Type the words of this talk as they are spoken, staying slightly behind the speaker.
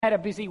Had a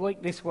busy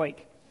week this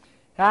week.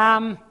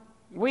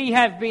 We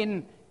have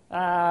been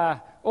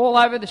all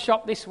over the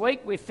shop this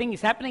week with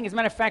things happening. As a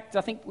matter of fact,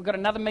 I think we've got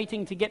another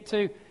meeting to get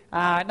to,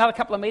 another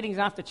couple of meetings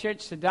after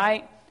church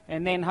today,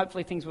 and then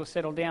hopefully things will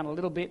settle down a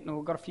little bit, and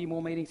we've got a few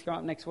more meetings coming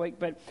up next week.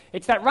 But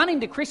it's that run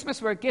into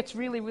Christmas where it gets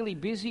really, really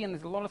busy, and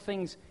there's a lot of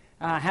things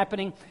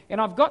happening.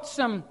 And I've got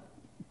some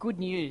good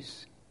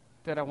news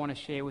that I want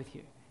to share with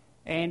you.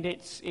 And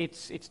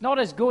it's not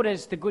as good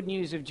as the good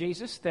news of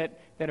Jesus, that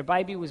a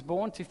baby was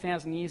born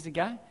 2,000 years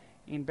ago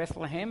in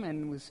Bethlehem,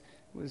 and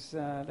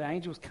the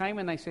angels came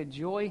and they said,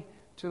 "Joy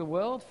to the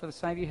world, for the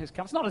Saviour has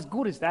come." It's not as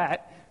good as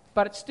that,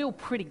 but it's still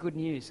pretty good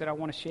news that I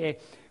want to share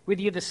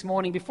with you this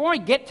morning. Before I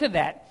get to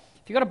that,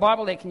 if you've got a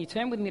Bible there, can you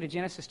turn with me to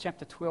Genesis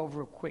chapter 12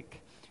 real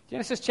quick?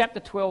 Genesis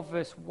chapter 12,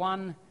 verse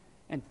 1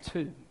 and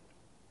 2.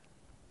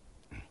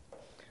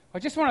 I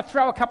just want to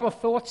throw a couple of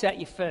thoughts at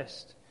you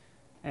first,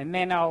 and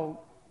then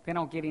I'll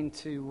get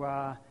into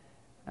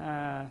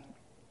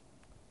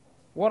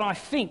what I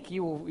think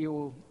you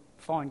will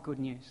find good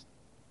news.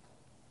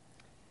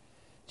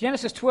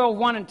 Genesis 12,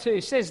 1 and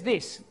 2 says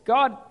this: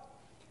 the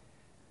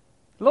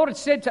Lord had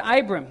said to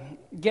Abram,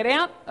 "Get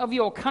out of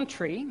your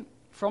country,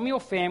 from your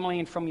family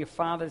and from your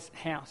father's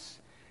house,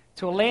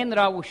 to a land that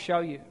I will show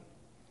you.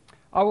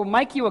 I will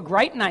make you a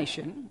great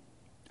nation,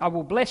 I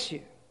will bless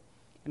you,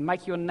 and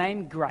make your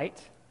name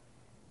great,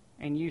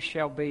 and you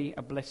shall be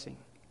a blessing."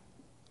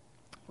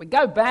 We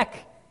go back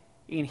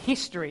in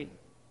history,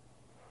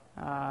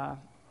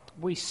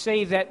 we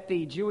see that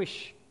the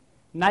Jewish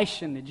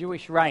nation, the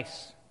Jewish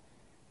race,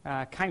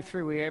 came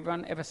through.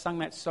 Everyone ever sung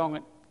that song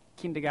at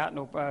kindergarten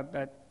or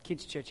at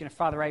kids' church?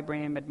 Father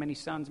Abraham had many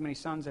sons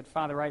had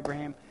Father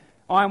Abraham.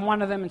 I am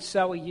one of them, and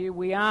so are you.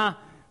 We are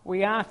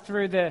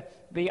through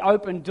the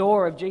open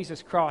door of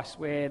Jesus Christ,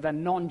 where the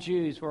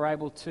non-Jews were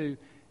able to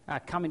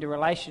come into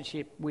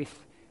relationship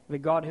with the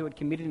God who had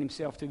committed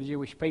himself to the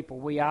Jewish people.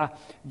 We are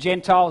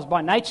Gentiles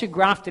by nature,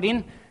 grafted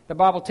in, the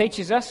Bible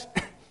teaches us.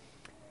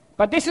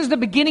 But this is the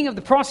beginning of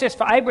the process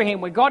for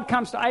Abraham, where God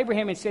comes to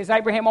Abraham and says,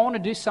 "Abraham, I want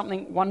to do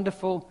something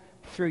wonderful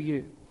through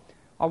you.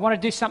 I want to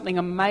do something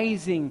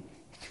amazing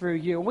through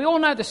you." And we all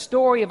know the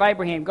story of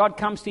Abraham. God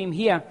comes to him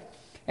here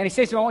and he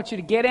says to him, "I want you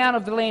to get out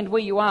of the land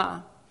where you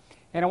are,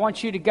 and I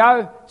want you to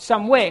go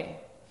somewhere."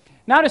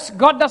 Notice,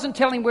 God doesn't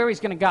tell him where he's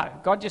going to go.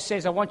 God just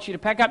says, "I want you to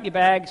pack up your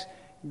bags,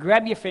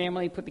 grab your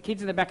family, put the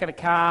kids in the back of the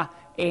car,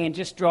 and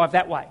just drive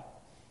that way."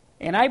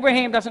 And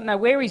Abraham doesn't know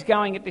where he's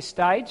going at this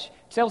stage.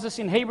 It tells us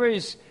in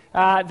Hebrews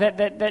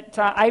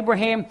that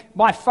Abraham,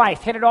 by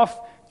faith, headed off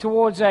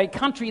towards a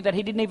country that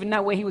he didn't even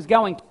know where he was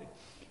going to.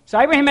 So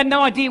Abraham had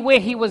no idea where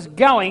he was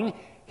going.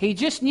 He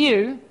just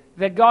knew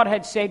that God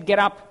had said, "Get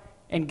up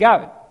and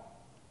go.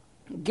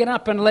 Get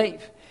up and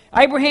leave."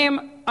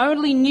 Abraham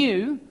only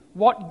knew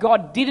what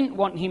God didn't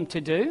want him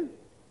to do.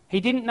 He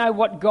didn't know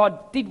what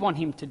God did want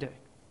him to do.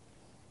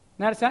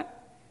 Notice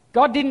that?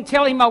 God didn't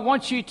tell him, "I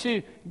want you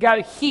to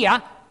go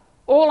here."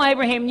 All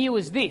Abraham knew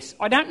was this: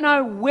 I don't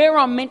know where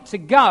I'm meant to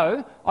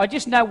go, I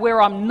just know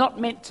where I'm not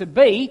meant to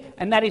be,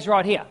 and that is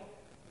right here.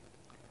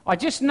 I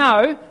just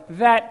know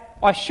that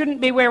I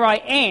shouldn't be where I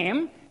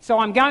am, so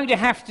I'm going to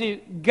have to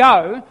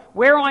go.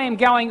 Where I am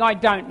going, I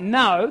don't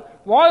know.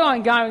 Why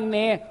I'm going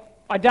there,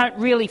 I don't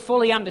really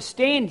fully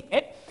understand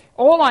yet.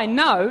 All I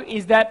know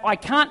is that I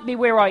can't be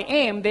where I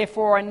am,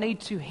 therefore I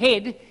need to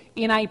head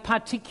in a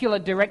particular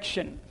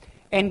direction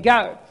and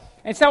go.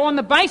 And so on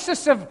the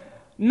basis of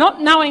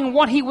not knowing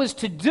what he was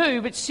to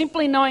do, but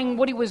simply knowing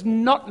what he was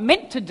not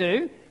meant to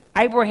do,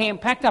 Abraham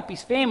packed up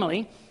his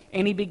family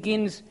and he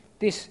begins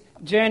this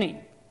journey.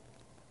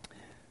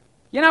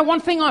 You know,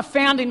 one thing I've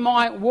found in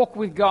my walk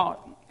with God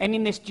and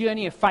in this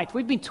journey of faith,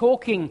 we've been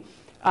talking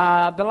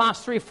the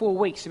last 3 or 4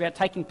 weeks about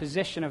taking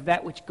possession of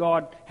that which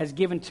God has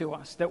given to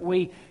us,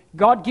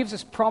 God gives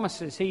us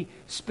promises. He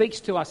speaks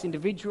to us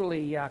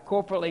individually,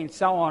 corporately, and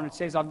so on, and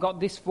says, "I've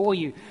got this for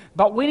you."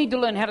 But we need to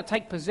learn how to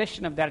take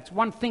possession of that. It's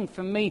one thing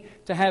for me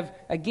to have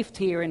a gift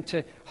here and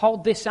to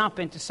hold this up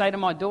and to say to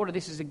my daughter,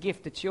 "This is a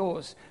gift, it's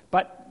yours."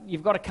 But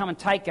you've got to come and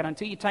take it.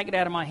 Until you take it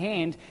out of my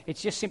hand,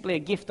 it's just simply a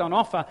gift on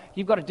offer.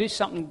 You've got to do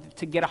something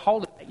to get a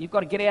hold of it. You've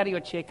got to get out of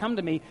your chair, come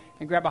to me,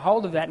 and grab a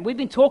hold of that. And we've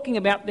been talking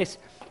about this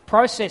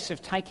process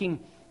of taking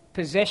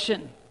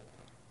possession.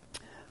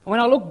 When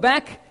I look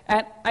back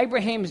at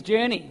Abraham's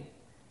journey,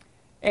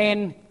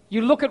 and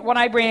you look at what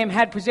Abraham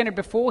had presented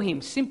before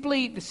him,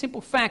 the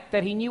simple fact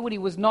that he knew what he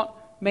was not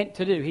meant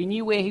to do. He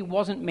knew where he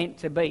wasn't meant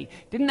to be.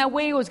 Didn't know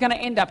where he was going to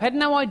end up. Had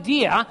no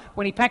idea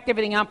when he packed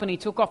everything up and he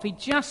took off. He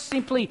just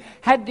simply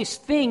had this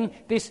thing,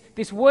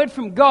 this word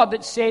from God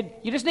that said,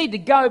 "You just need to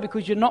go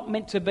because you're not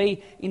meant to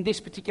be in this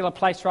particular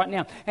place right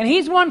now." And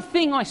here's one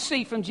thing I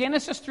see from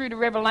Genesis through to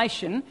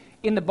Revelation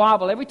in the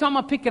Bible, every time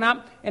I pick it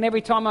up and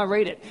every time I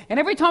read it. And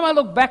every time I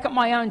look back at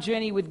my own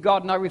journey with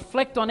God and I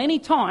reflect on any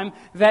time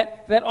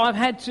that I've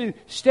had to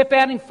step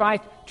out in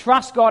faith,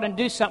 trust God and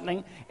do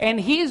something. And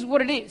here's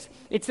what it is.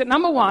 It's that,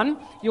 number one,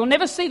 you'll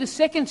never see the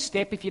second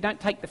step if you don't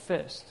take the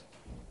first.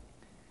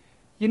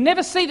 You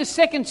never see the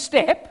second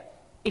step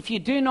if you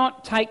do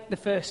not take the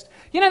first.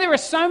 You know, there are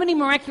so many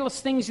miraculous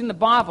things in the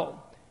Bible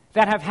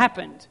that have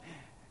happened.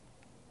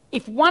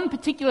 If one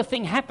particular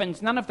thing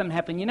happens, none of them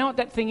happen. You know what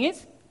that thing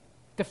is?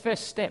 The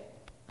first step.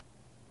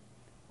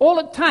 All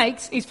it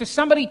takes is for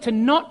somebody to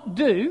not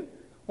do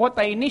what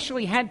they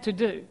initially had to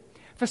do.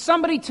 For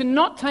somebody to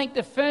not take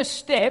the first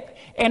step,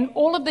 and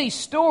all of these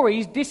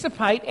stories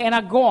dissipate and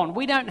are gone.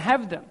 We don't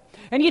have them.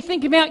 And you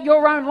think about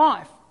your own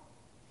life.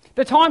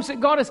 The times that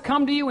God has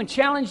come to you and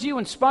challenged you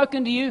and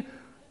spoken to you,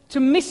 to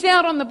miss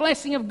out on the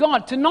blessing of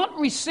God, to not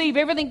receive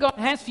everything God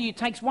has for you,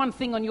 takes one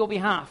thing on your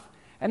behalf.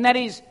 And that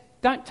is,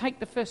 don't take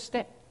the first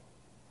step.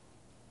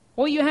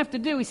 All you have to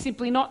do is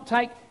simply not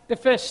take the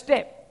first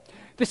step.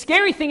 The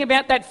scary thing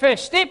about that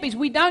first step is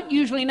we don't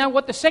usually know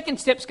what the second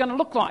step's going to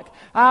look like.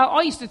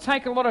 I used to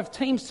take a lot of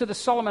teams to the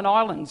Solomon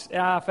Islands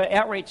for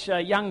outreach,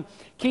 young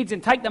kids,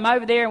 and take them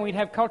over there, and we'd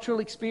have cultural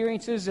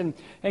experiences and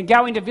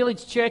go into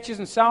village churches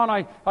and so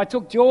on. I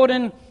took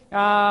Jordan.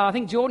 I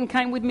think Jordan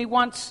came with me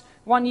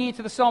one year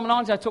to the Solomon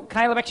Islands. I took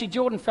Caleb. Actually,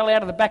 Jordan fell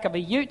out of the back of a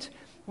ute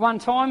one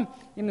time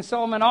in the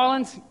Solomon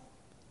Islands.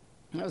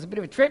 That was a bit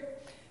of a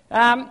trip.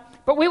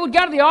 But we would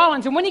go to the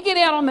islands, and when you get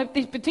out on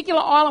this particular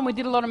island we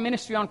did a lot of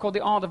ministry on called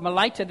the island of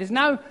Malaita, there's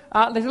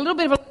a little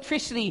bit of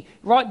electricity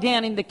right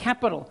down in the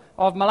capital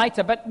of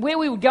Malaita, but where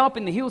we would go up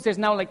in the hills, there's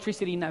no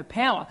electricity, no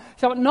power.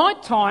 So at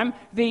night time,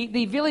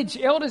 the village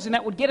elders and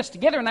that would get us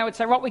together, and they would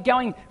say, right, we're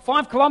going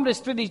 5 kilometres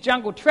through these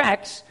jungle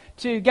tracks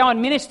to go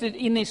and minister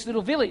in this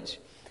little village.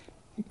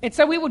 And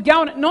so we would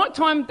go, and at night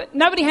time,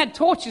 nobody had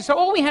torches, so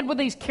all we had were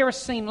these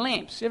kerosene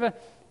lamps.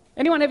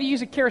 Anyone ever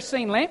use a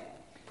kerosene lamp?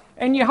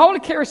 And you hold a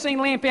kerosene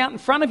lamp out in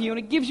front of you, and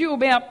it gives you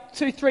about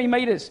 2-3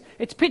 metres.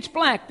 It's pitch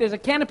black. There's a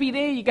canopy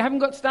there. You haven't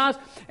got stars.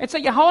 And so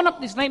you're holding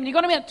up this lamp, and you've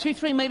got about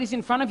 2-3 metres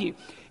in front of you.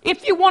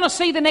 If you want to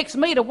see the next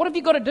metre, what have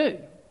you got to do?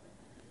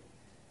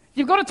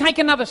 You've got to take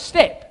another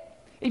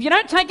step. If you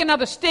don't take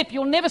another step,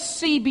 you'll never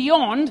see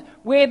beyond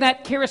where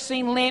that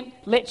kerosene lamp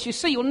lets you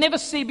see. You'll never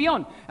see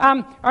beyond.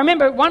 I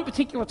remember one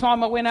particular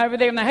time I went over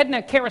there, and they had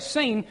no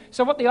kerosene.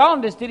 So what the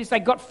islanders did is they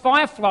got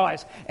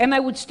fireflies, and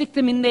they would stick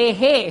them in their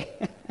hair.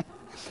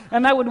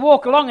 And they would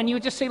walk along, and you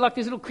would just see like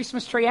these little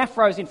Christmas tree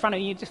afros in front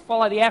of you. You just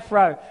follow the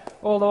afro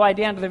all the way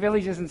down to the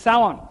villages and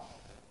so on.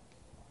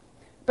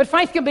 But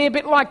faith can be a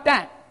bit like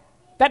that.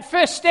 That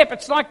first step,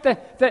 it's like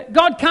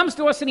God comes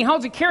to us and he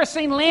holds a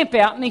kerosene lamp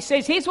out and he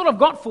says, here's what I've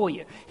got for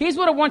you. Here's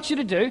what I want you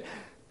to do.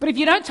 But if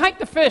you don't take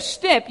the first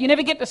step, you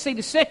never get to see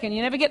the second,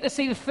 you never get to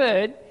see the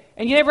third,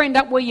 and you never end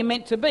up where you're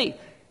meant to be.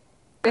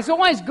 There's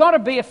always got to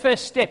be a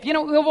first step. You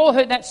know, we've all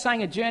heard that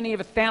saying, a journey of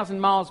 1,000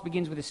 miles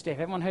begins with a step.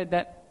 Everyone heard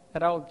that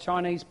old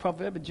Chinese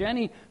proverb, a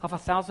journey of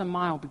 1,000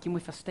 miles begin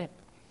with a step.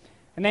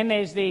 And then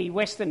there's the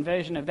Western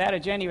version of that, a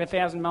journey of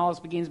 1,000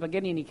 miles begins by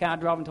getting in your car,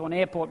 driving to an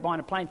airport,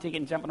 buying a plane ticket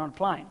and jumping on a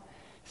plane.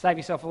 Save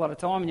yourself a lot of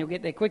time and you'll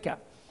get there quicker.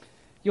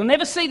 You'll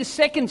never see the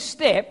second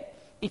step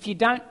if you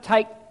don't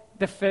take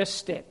the first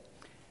step.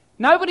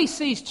 Nobody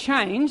sees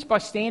change by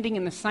standing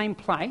in the same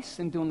place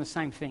and doing the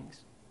same things.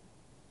 Is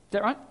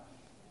that right?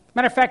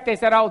 Matter of fact,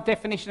 there's that old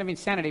definition of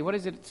insanity. What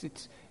is it?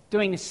 It's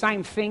doing the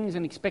same things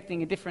and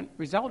expecting a different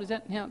result. Is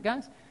that how it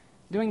goes?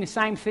 Doing the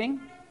same thing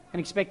and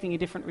expecting a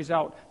different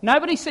result.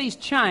 Nobody sees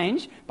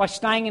change by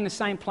staying in the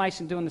same place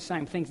and doing the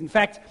same things. In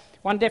fact,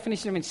 one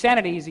definition of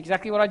insanity is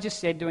exactly what I just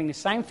said, doing the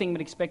same thing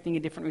but expecting a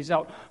different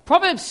result.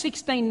 Proverbs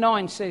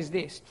 16:9 says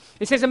this.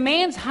 It says, a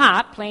man's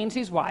heart plans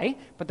his way,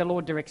 but the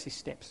Lord directs his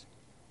steps.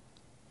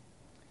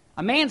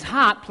 A man's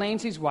heart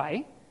plans his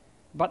way,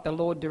 but the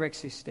Lord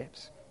directs his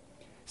steps.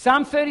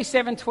 Psalm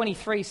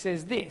 37:23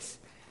 says this.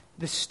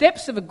 The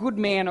steps of a good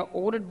man are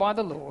ordered by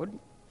the Lord,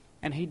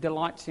 and he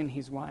delights in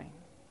his way.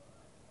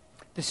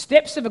 The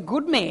steps of a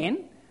good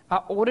man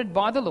are ordered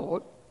by the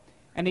Lord,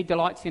 and he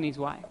delights in his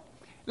way.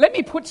 Let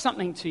me put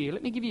something to you.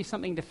 Let me give you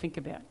something to think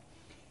about.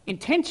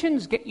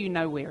 Intentions get you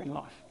nowhere in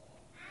life.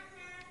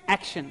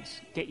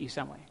 Actions get you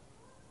somewhere.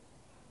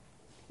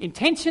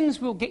 Intentions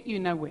will get you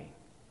nowhere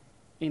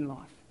in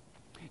life.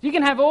 You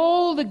can have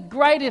all the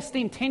greatest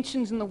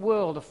intentions in the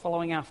world of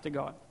following after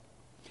God.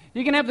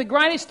 You can have the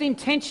greatest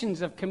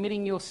intentions of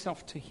committing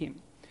yourself to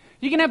him.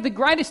 You can have the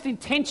greatest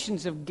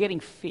intentions of getting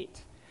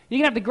fit. You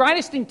can have the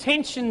greatest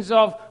intentions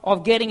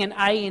of getting an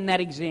A in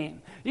that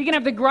exam. You can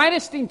have the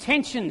greatest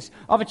intentions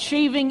of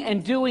achieving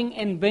and doing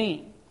and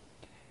being.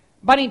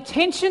 But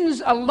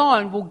intentions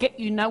alone will get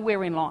you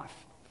nowhere in life.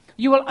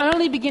 You will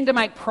only begin to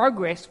make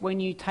progress when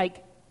you take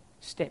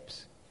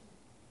steps.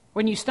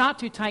 When you start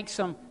to take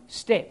some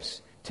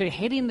steps to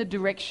head in the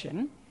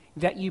direction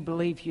that you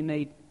believe you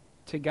need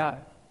to go.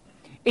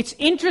 It's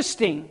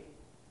interesting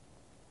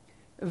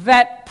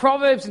that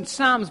Proverbs and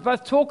Psalms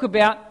both talk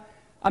about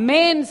a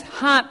man's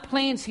heart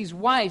plans his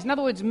ways. In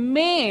other words,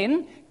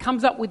 man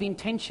comes up with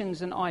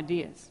intentions and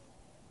ideas.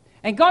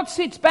 And God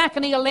sits back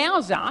and he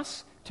allows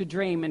us to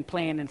dream and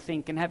plan and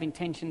think and have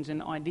intentions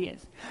and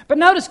ideas. But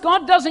notice,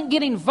 God doesn't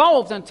get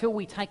involved until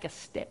we take a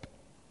step.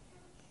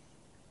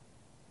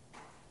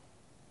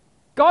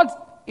 God's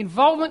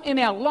involvement in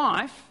our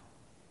life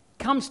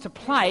comes to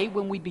play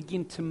when we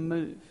begin to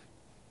move.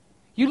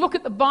 You look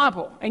at the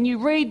Bible and you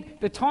read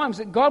the times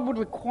that God would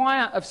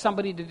require of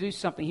somebody to do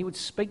something. He would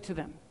speak to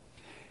them.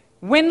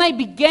 When they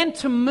began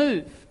to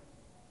move,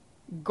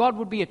 God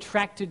would be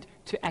attracted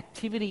to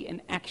activity and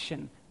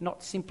action,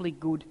 not simply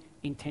good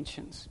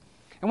intentions.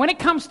 And when it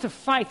comes to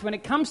faith, when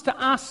it comes to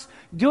us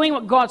doing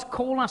what God's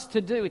called us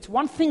to do, it's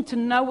one thing to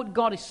know what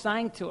God is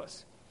saying to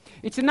us.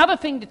 It's another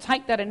thing to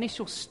take that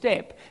initial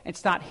step and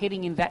start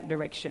heading in that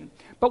direction.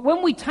 But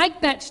when we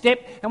take that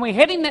step and we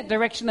head in that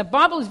direction, the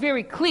Bible is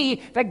very clear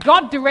that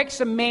God directs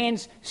a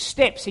man's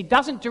steps. He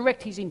doesn't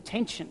direct his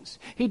intentions.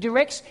 He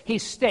directs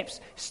his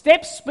steps.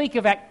 Steps speak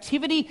of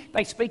activity.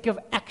 They speak of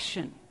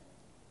action.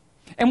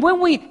 And when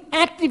we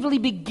actively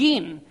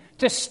begin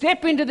to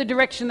step into the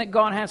direction that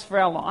God has for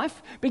our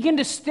life, begin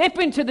to step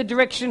into the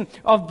direction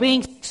of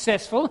being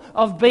successful,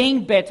 of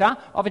being better,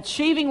 of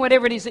achieving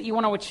whatever it is that you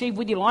want to achieve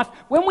with your life,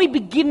 when we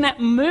begin that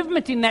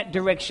movement in that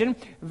direction,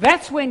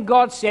 that's when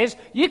God says,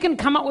 you can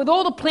come up with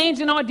all the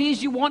plans and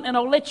ideas you want and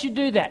I'll let you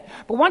do that.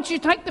 But once you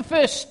take the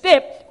first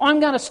step,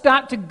 I'm going to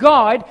start to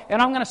guide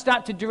and I'm going to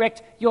start to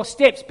direct your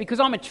steps because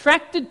I'm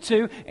attracted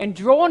to and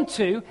drawn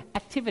to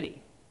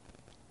activity.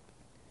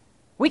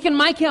 We can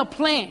make our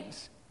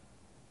plans.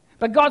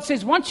 But God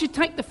says, once you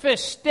take the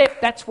first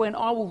step, that's when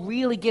I will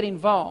really get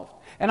involved.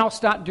 And I'll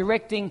start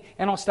directing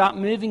and I'll start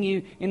moving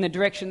you in the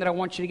direction that I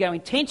want you to go.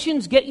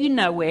 Intentions get you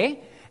nowhere.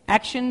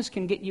 Actions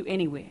can get you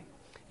anywhere.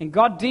 And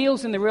God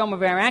deals in the realm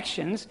of our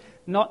actions,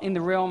 not in the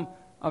realm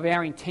of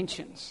our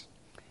intentions.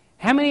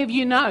 How many of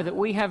you know that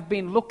we have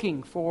been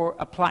looking for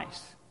a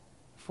place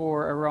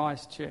for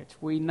Arise Church?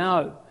 We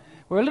know.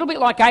 We're a little bit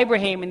like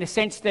Abraham in the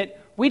sense that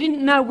we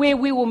didn't know where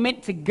we were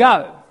meant to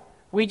go.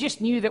 We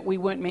just knew that we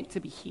weren't meant to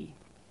be here.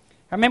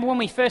 I remember when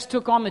we first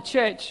took on the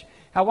church,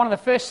 one of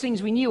the first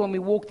things we knew when we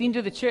walked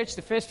into the church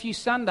the first few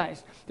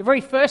Sundays, the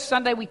very first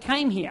Sunday we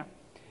came here,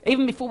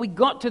 even before we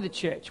got to the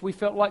church, we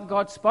felt like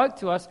God spoke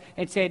to us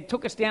and said,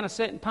 took us down a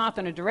certain path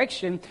and a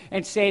direction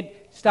and said,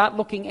 start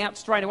looking out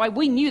straight away.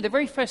 We knew the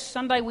very first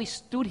Sunday we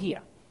stood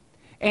here.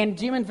 And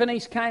Jim and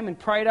Venice came and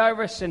prayed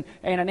over us and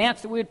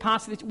announced that we would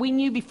pass this. We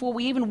knew before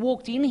we even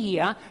walked in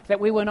here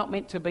that we were not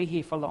meant to be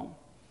here for long.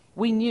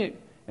 We knew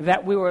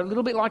that we were a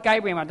little bit like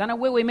Abraham. I don't know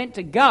where we're meant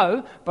to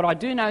go, but I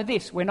do know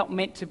this, we're not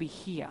meant to be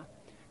here.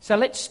 So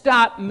let's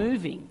start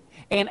moving.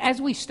 And as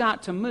we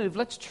start to move,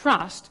 let's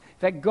trust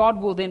that God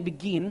will then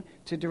begin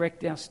to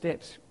direct our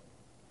steps.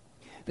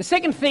 The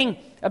second thing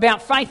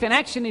about faith and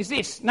action is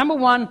this. Number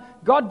one,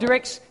 God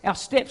directs our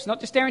steps,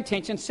 not just our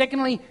intentions.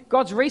 Secondly,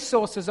 God's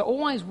resources are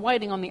always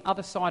waiting on the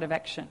other side of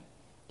action.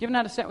 Do you ever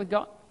notice that with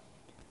God?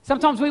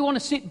 Sometimes we want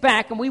to sit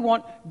back and we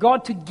want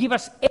God to give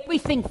us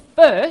everything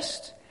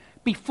first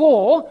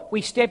before we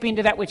step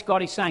into that which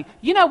God is saying.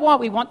 You know why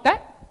we want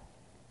that?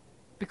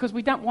 Because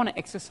we don't want to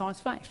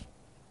exercise faith.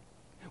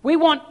 We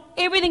want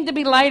everything to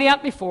be laid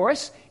out before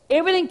us,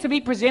 everything to be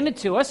presented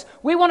to us.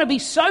 We want to be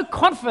so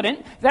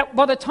confident that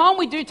by the time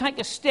we do take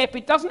a step,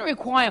 it doesn't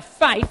require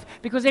faith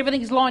because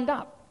everything's lined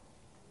up.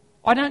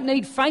 I don't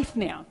need faith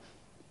now.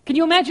 Can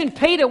you imagine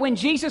Peter when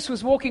Jesus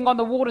was walking on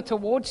the water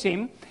towards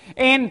him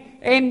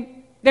and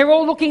they're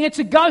all looking, it's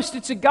a ghost.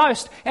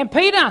 And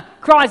Peter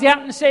cries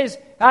out and says,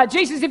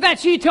 Jesus, if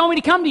that's you, tell me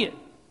to come to you.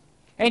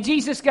 And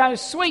Jesus goes,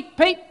 sweet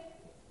Pete,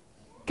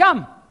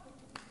 come.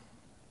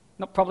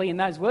 Not probably in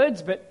those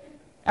words, but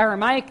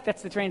Aramaic,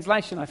 that's the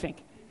translation, I think.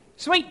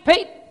 Sweet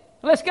Pete,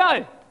 let's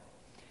go.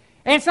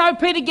 And so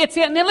Peter gets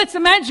out. And then let's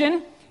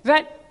imagine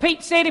that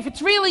Pete said, if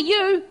it's really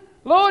you,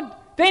 Lord,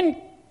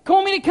 then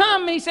call me to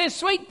come. And he says,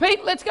 sweet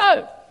Pete, let's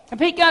go. And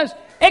Pete goes,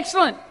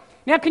 excellent.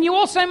 Now, can you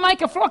also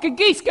make a flock of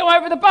geese go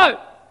over the boat?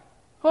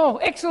 Oh,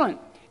 excellent.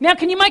 Now,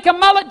 can you make a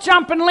mullet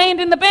jump and land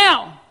in the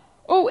bow?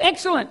 Oh,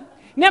 excellent.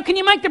 Now, can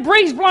you make the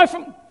breeze blow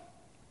from...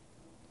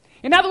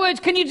 In other words,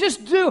 can you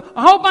just do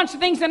a whole bunch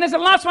of things? And as the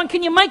last one,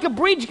 can you make a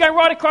bridge go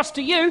right across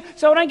to you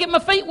so I don't get my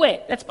feet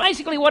wet? That's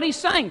basically what he's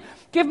saying.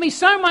 Give me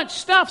so much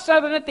stuff so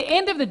that at the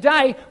end of the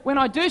day, when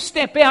I do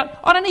step out,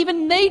 I don't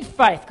even need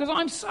faith because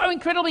I'm so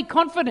incredibly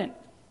confident.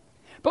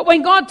 But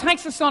when God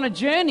takes us on a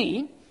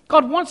journey,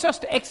 God wants us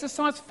to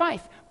exercise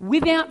faith.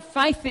 Without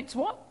faith, it's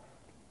what?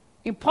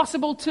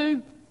 Impossible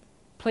to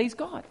please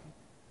God.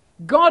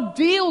 God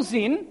deals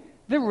in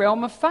the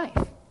realm of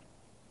faith.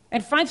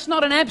 And faith's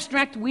not an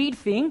abstract, weird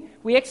thing.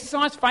 We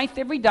exercise faith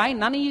every day.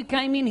 None of you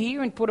came in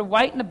here and put a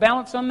weight and a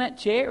balance on that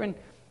chair and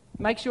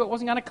make sure it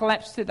wasn't going to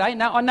collapse today.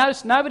 No, I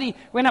noticed nobody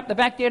went up the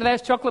back there to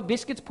those chocolate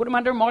biscuits, put them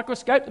under a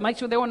microscope to make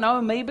sure there were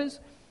no amoebas,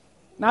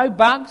 no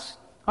bugs.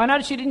 I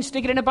noticed you didn't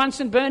stick it in a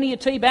Bunsen burner, your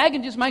tea bag,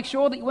 and just make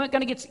sure that you weren't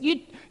going to get...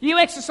 You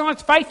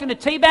exercised faith in a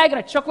tea bag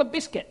and a chocolate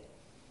biscuit.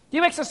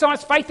 You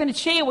exercised faith in a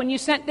chair when you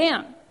sat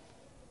down.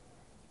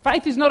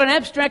 Faith is not an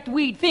abstract,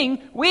 weird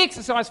thing. We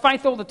exercise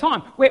faith all the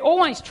time. We're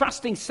always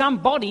trusting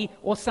somebody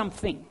or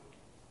something.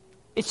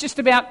 It's just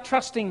about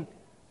trusting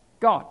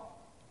God.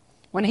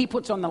 When he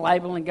puts on the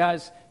label and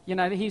goes, you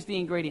know, here's the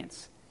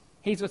ingredients.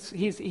 Here's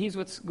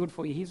what's good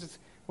for you. Here's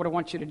what I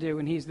want you to do,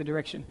 and here's the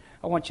direction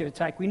I want you to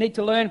take. We need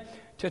to learn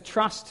to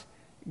trust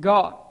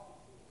God.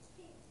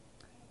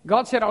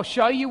 God said, I'll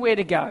show you where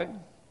to go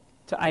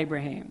to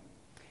Abraham.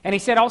 And he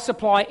said, I'll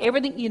supply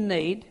everything you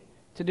need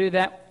to do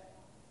that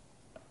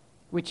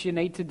which you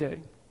need to do.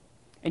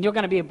 And you're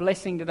going to be a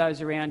blessing to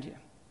those around you.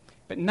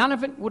 But none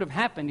of it would have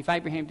happened if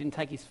Abraham didn't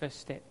take his first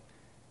step.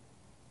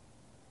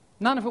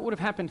 None of it would have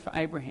happened for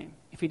Abraham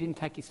if he didn't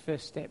take his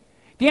first step.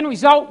 The end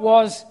result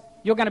was,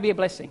 you're going to be a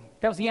blessing.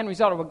 That was the end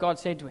result of what God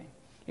said to him.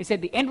 He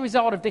said, the end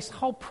result of this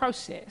whole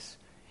process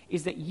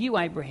is that you,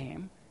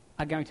 Abraham,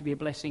 are going to be a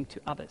blessing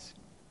to others.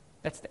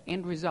 That's the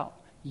end result.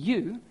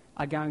 You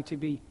are going to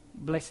be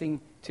blessing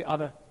to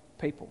other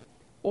people.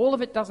 All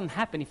of it doesn't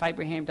happen if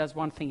Abraham does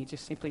one thing. He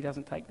just simply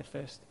doesn't take the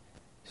first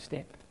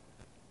step.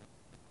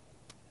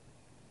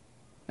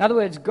 In other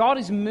words, God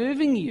is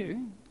moving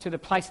you to the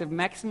place of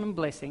maximum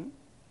blessing.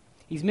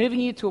 He's moving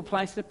you to a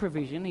place of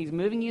provision. He's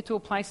moving you to a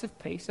place of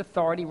peace,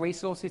 authority,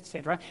 resource,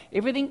 etc.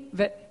 Everything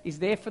that is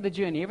there for the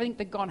journey, everything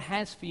that God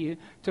has for you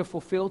to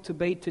fulfill, to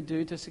be, to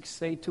do, to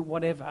succeed, to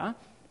whatever,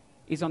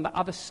 is on the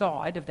other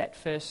side of that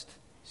first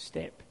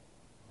step.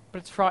 But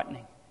it's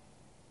frightening.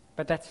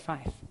 But that's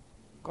faith.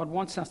 God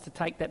wants us to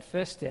take that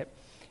first step.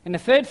 And the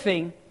third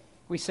thing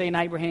we see in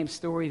Abraham's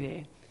story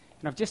there,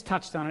 and I've just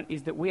touched on it,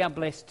 is that we are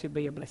blessed to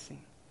be a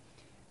blessing.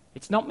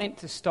 It's not meant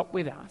to stop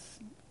with us.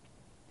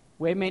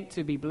 We're meant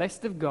to be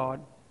blessed of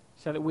God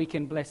so that we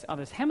can bless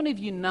others. How many of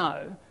you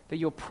know that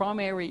your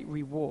primary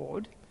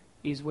reward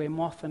is where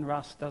moth and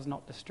rust does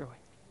not destroy?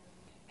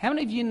 How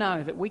many of you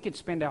know that we could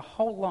spend our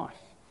whole life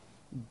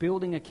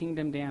building a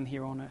kingdom down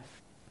here on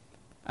earth,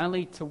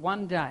 only to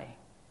one day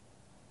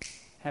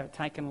have it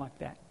taken like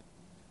that?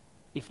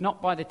 If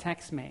not by the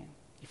tax man,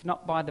 if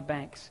not by the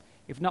banks,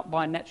 if not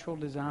by natural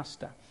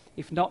disaster,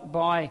 if not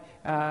by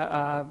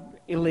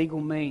illegal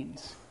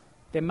means,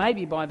 then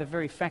maybe by the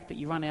very fact that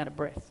you run out of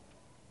breath.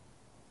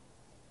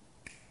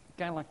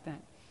 Go like that.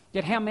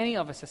 Yet how many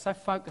of us are so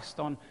focused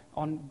on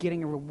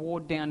getting a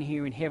reward down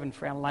here in heaven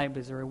for our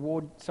labours, a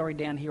reward,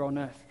 down here on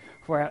earth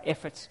for our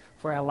efforts,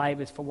 for our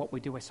labours, for what we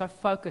do. We're so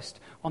focused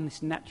on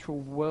this natural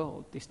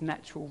world, this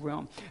natural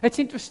realm. It's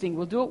interesting.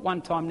 We'll do it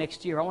one time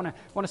next year. I want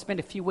to spend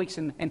a few weeks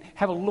and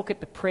have a look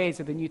at the prayers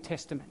of the New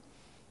Testament.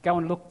 Go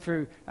and look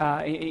through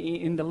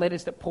in the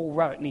letters that Paul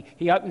wrote, and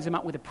he opens them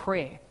up with a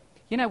prayer.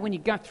 You know, when you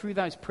go through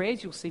those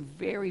prayers, you'll see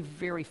very,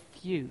 very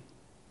few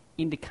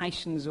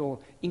indications or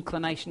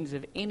inclinations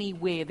of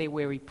anywhere there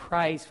where he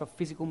prays for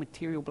physical,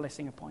 material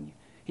blessing upon you.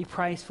 He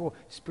prays for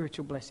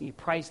spiritual blessing. He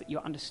prays that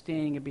your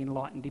understanding would be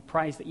enlightened. He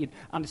prays that you'd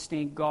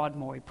understand God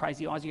more. He prays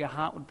the eyes of your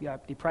heart would be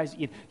opened. He prays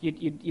that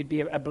you'd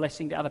be a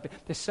blessing to other people.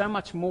 There's so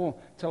much more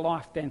to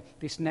life than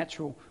this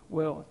natural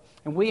world.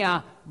 And we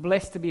are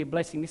blessed to be a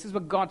blessing. This is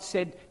what God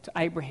said to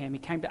Abraham. He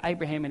came to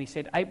Abraham and he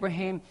said,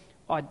 Abraham,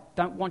 I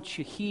don't want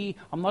you here.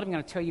 I'm not even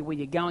going to tell you where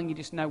you're going. You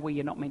just know where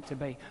you're not meant to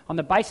be. On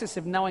the basis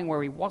of knowing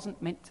where he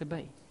wasn't meant to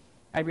be,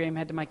 Abraham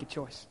had to make a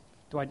choice.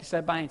 Do I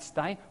disobey and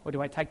stay, or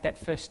do I take that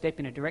first step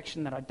in a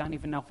direction that I don't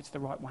even know if it's the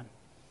right one?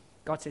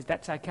 God says,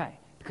 that's okay,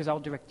 because I'll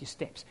direct your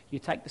steps. You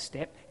take the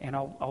step, and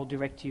I'll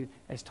direct you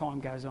as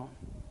time goes on.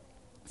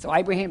 So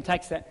Abraham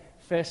takes that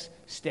first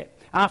step.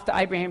 After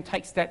Abraham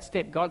takes that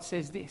step, God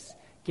says this,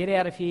 get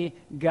out of here,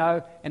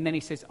 go, and then he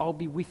says, I'll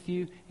be with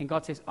you, and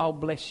God says, I'll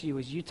bless you.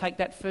 As you take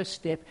that first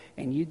step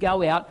and you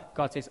go out,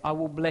 God says, I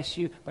will bless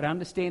you. But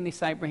understand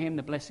this, Abraham,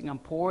 the blessing I'm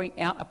pouring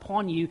out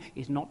upon you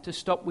is not to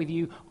stop with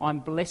you. I'm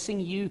blessing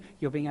you.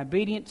 You're being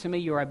obedient to me.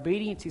 Your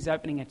obedience is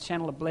opening a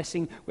channel of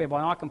blessing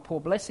whereby I can pour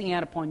blessing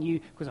out upon you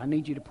because I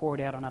need you to pour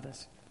it out on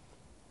others.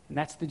 And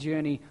that's the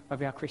journey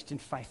of our Christian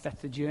faith.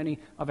 That's the journey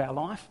of our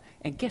life.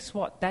 And guess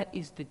what? That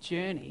is the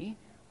journey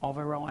of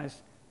Arise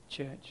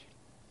Church.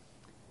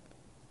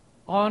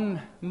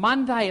 On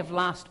Monday of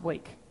last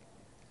week,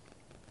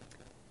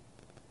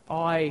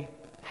 I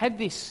had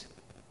this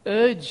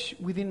urge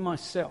within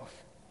myself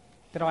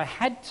that I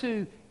had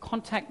to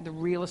contact the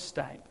real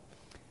estate.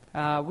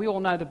 We all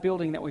know the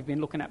building that we've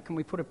been looking at. Can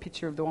we put a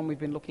picture of the one we've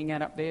been looking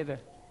at up there?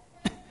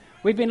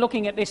 We've been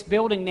looking at this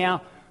building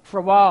now for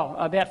a while.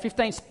 About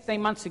 15,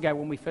 16 months ago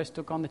when we first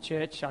took on the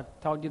church, I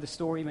told you the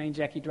story. Me and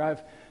Jackie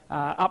drove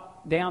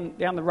down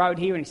the road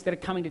here, and instead of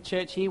coming to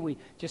church here,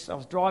 I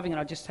was driving and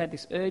I just had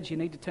this urge, you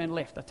need to turn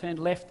left. I turned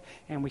left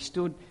and we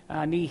stood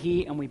near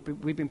here, and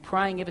we've been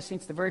praying ever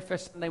since the very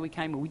first Sunday we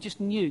came. We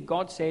just knew,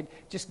 God said,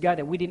 just go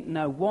there. We didn't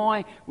know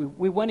why.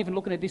 We weren't even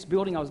looking at this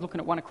building. I was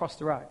looking at one across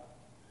the road.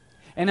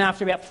 And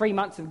after about 3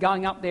 months of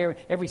going up there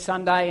every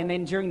Sunday, and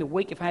then during the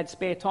week, if I had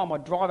spare time,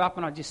 I'd drive up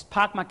and I'd just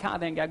park my car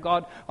there and go,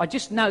 God, I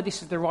just know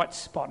this is the right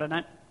spot. I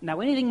don't know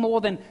anything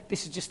more than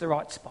this is just the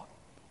right spot.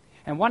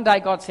 And one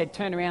day God said,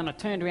 turn around. I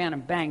turned around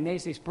and bang,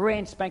 there's this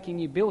brand spanking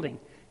new building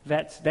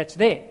that's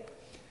there.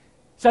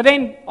 So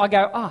then I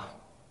go, oh,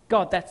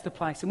 God, that's the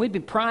place. And we've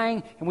been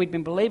praying and we've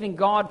been believing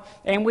God,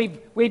 and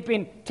we've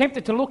been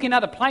tempted to look in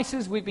other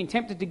places. We've been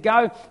tempted to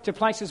go to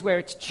places where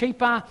it's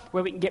cheaper,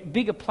 where we can get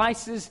bigger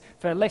places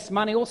for less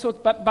money, all sorts.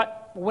 But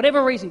for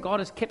whatever reason, God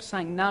has kept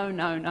saying,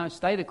 no,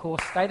 stay the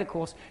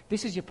course.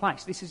 This is your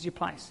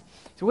place.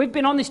 So we've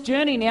been on this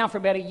journey now for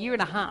about a year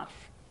and a half,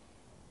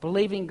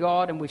 believing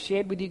God, and we've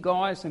shared with you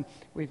guys, and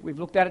we've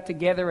looked at it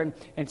together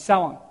and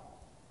so on.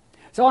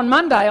 So on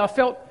Monday, I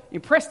felt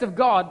impressed of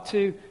God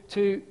to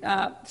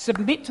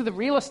submit to the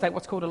real estate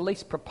what's called a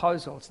lease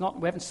proposal.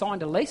 We haven't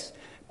signed a lease,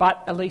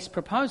 but a lease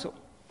proposal.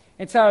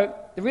 And so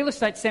the real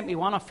estate sent me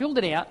one. I filled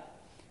it out.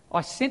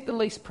 I sent the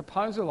lease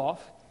proposal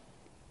off,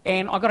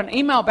 and I got an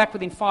email back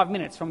within 5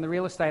 minutes from the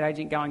real estate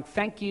agent going,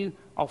 "Thank you,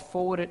 I'll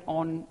forward it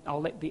on.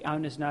 I'll let the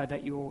owners know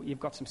that you've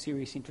got some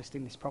serious interest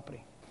in this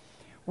property."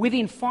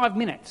 Within 5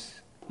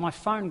 minutes, my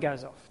phone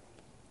goes off.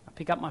 I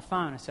pick up my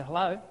phone. I said,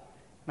 "Hello." And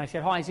they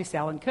said, "Hi, is this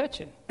Alan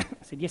Kirchin?" I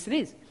said, "Yes, it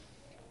is."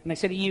 And they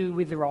said, "Are you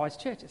with the Rise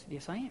Church?" I said,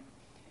 "Yes, I am."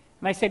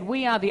 And they said,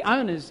 "We are the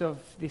owners of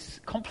this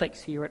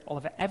complex here at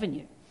Oliver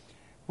Avenue.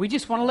 We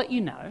just want to let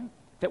you know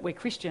that we're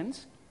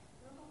Christians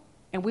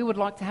and we would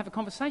like to have a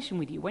conversation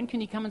with you. When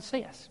can you come and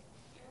see us?"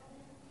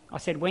 I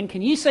said, "When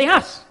can you see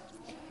us?"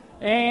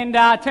 And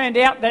turned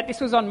out that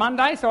this was on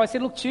Monday, so I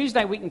said, "Look,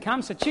 Tuesday we can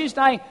come." So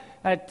Tuesday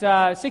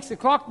at 6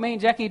 o'clock, me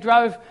and Jackie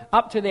drove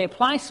up to their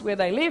place where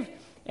they live,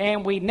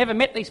 and we'd never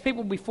met these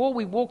people before.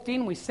 We walked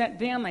in, we sat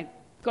down, they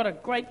got a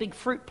great big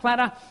fruit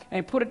platter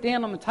and put it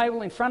down on the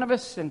table in front of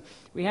us, and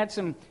we had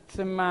some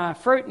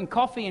fruit and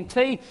coffee and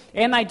tea,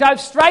 and they dove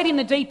straight in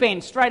the deep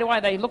end. Straight away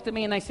they looked at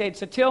me and they said,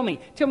 "So tell me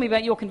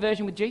about your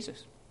conversion with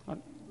Jesus."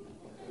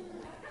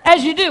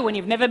 As you do when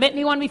you've never met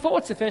anyone before,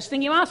 it's the first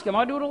thing you ask them.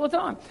 I do it all the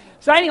time.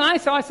 So anyway,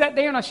 so I sat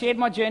there and I shared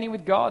my journey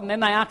with God, and then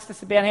they asked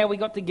us about how we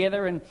got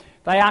together, and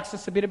they asked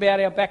us a bit about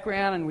our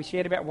background, and we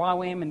shared about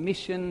YWAM and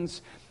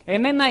missions.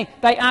 And then they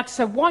asked,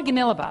 "So why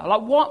Gunnellabar?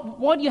 Like,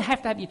 why do you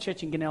have to have your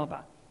church in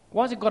Gunnellabar?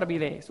 Why has it got to be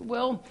there?" So,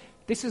 well,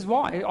 this is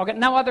why. I've got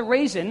no other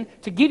reason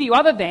to give you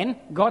other than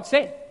God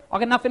said. I've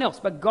got nothing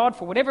else. But God,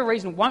 for whatever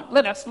reason, won't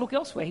let us look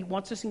elsewhere. He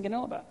wants us in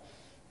Gunnellabar.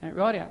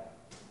 Right out.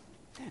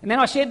 And then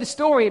I shared the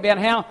story about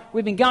how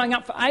we've been going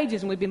up for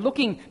ages and we've been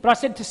looking. But I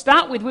said to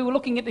start with, we were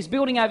looking at this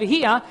building over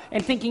here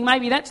and thinking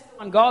maybe that's the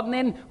one, God. And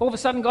then all of a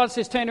sudden God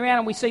says, "Turn around,"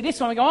 and we see this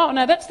one. We go, "Oh,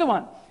 no, that's the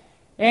one."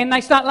 And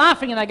they start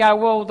laughing and they go,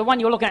 "Well, the one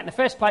you were looking at in the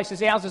first place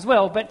is ours as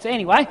well." But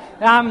anyway,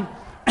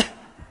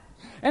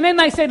 and then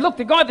they said, "Look,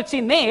 the guy that's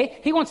in there,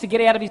 he wants to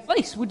get out of his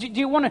lease. Do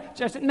you want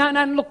to?" I said, No,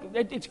 look,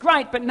 it's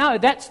great, but no,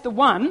 that's the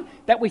one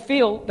that we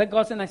feel that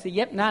God's in." They said,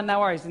 "Yep, no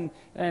worries."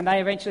 And they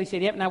eventually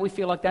said, "Yep, no, we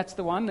feel like that's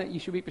the one that you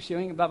should be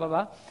pursuing," and blah, blah,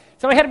 blah.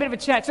 So we had a bit of a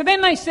chat. So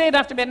then they said,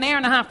 after about an hour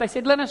and a half, they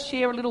said, "Let us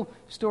share a little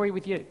story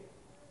with you."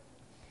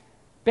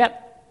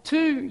 About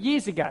 2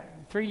 years ago,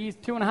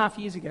 2.5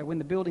 years ago, when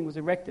the building was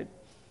erected,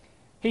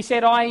 he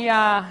said, "I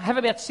have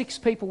about 6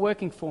 people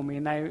working for me,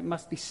 and they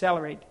must be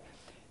salaried."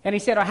 And he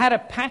said, "I had a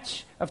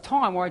patch of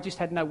time where I just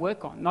had no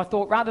work on. And I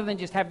thought rather than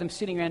just have them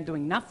sitting around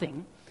doing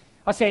nothing,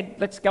 I said,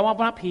 let's go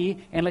up here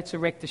and let's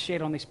erect a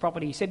shed on this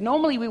property." He said,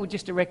 "Normally we would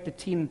just erect a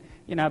tin,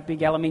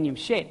 big aluminium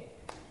shed.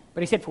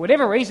 But he said, for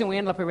whatever reason, we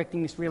ended up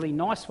erecting this really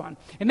nice one.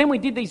 And then we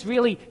did these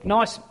really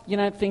nice,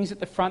 things at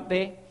the front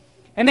there.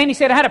 And then he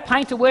said, I had a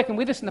painter working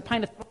with us, and the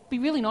painter thought, it'd be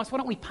really nice, why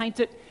don't we paint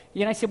it?"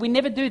 He said, "We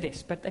never do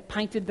this," but they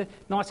painted the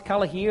nice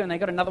colour here, and they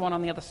got another one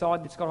on the other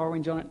side that's got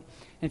orange on it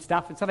and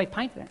stuff. And so they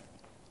painted it.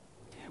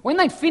 When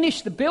they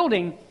finished the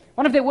building,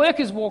 one of their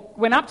workers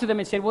went up to them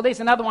and said, "Well, there's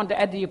another one to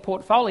add to your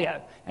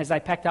portfolio," as they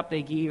packed up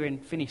their gear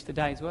and finished the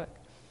day's work.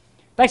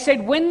 They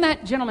said, when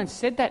that gentleman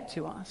said that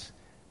to us,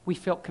 we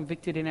felt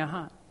convicted in our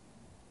heart.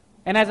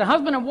 And as a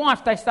husband and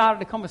wife, they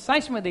started a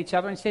conversation with each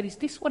other and said, is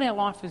this what our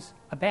life is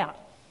about?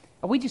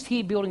 Are we just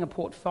here building a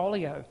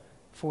portfolio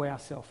for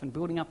ourselves and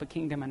building up a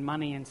kingdom and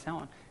money and so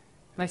on? And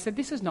they said,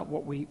 this is not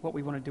what we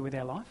want to do with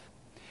our life.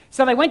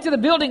 So they went to the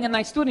building and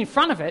they stood in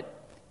front of it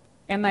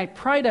and they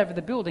prayed over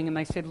the building and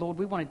they said, Lord,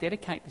 we want to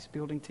dedicate this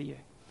building to you.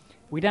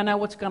 We don't know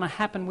what's going to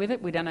happen with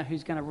it. We don't know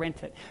who's going to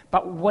rent it.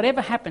 But whatever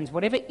happens,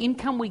 whatever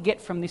income we get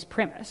from this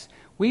premise,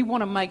 we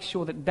want to make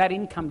sure that that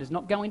income does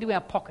not go into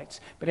our pockets,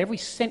 but every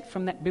cent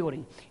from that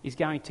building is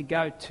going to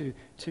go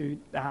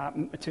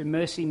to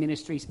Mercy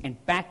Ministries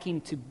and back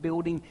into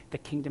building the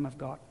kingdom of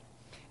God.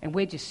 And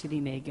we're just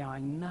sitting there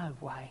going, no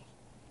way.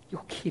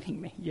 You're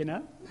kidding me,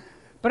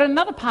 But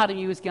another part of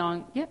you is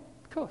going, yeah,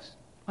 of course.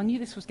 I knew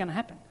this was going to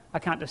happen. I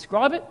can't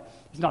describe it.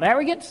 It's not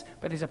arrogance,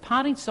 but there's a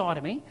part inside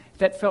of me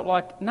that felt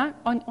like, no,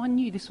 I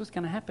knew this was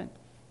going to happen.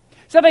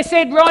 So they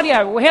said,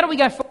 rightio, well, how do we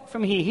go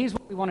from here? Here's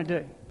what we want to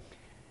do.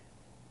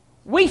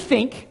 We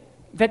think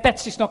that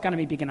that's just not going to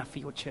be big enough for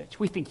your church.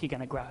 We think you're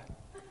going to grow.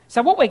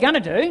 So what we're going to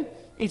do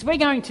is we're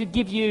going to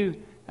give you, you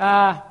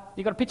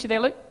got a picture there,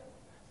 Luke?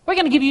 We're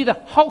going to give you the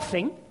whole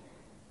thing.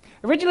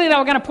 Originally they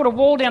were going to put a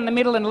wall down the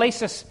middle and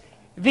lease us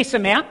this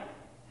amount.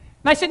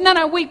 And they said,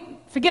 no,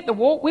 forget the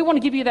wall. We want to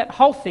give you that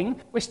whole thing.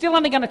 We're still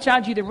only going to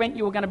charge you the rent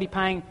you were going to be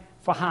paying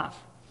for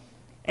half.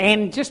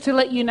 And just to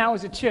let you know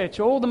as a church,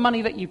 all the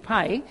money that you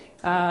pay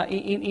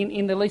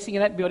in the leasing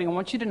of that building, I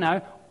want you to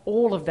know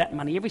all of that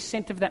money, every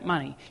cent of that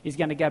money is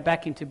going to go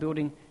back into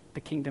building the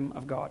kingdom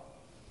of God.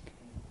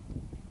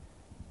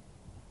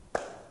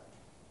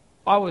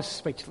 I was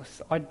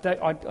speechless. We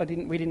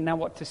didn't know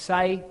what to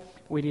say.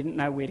 We didn't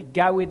know where to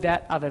go with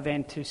that other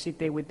than to sit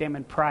there with them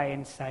and pray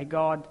and say,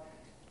 God,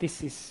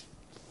 this is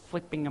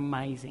flipping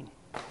amazing.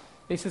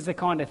 This is the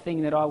kind of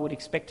thing that I would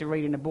expect to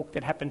read in a book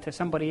that happened to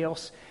somebody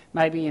else,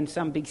 maybe in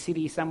some big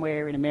city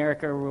somewhere in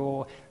America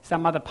or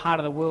some other part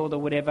of the world or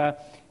whatever.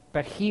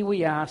 But here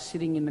we are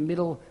sitting in the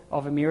middle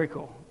of a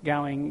miracle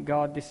going,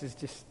 God, this is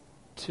just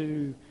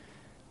too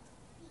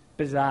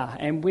bizarre.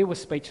 And we were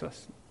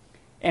speechless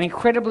and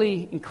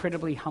incredibly,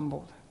 incredibly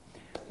humbled.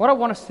 What I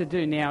want us to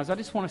do now is I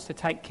just want us to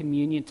take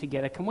communion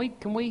together. Can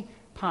we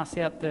pass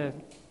out the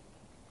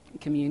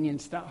communion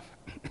stuff?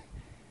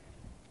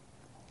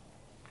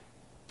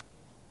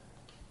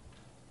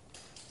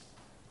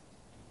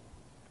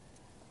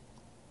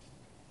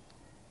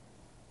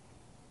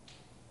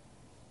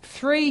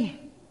 Three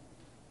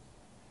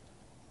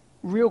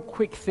real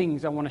quick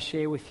things I want to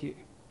share with you.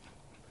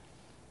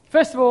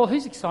 First of all,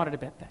 who's excited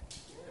about that?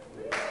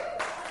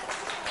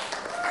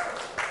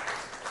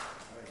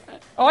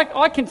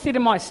 I consider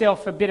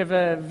myself a bit of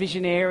a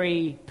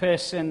visionary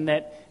person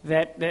that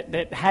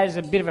has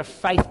a bit of a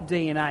faith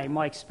DNA.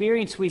 My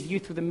experience with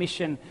Youth with a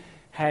Mission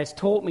has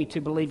taught me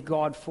to believe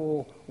God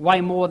for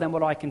way more than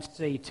what I can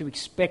see, to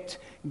expect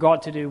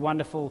God to do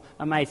wonderful,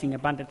 amazing,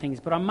 abundant things.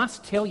 But I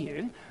must tell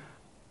you,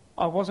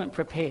 I wasn't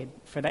prepared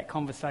for that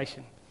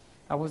conversation.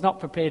 I was not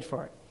prepared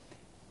for it.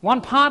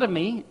 One part of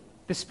me,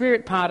 the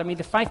spirit part of me,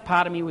 the faith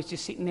part of me was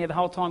just sitting there the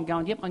whole time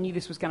going, yep, I knew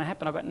this was going to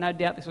happen. I've got no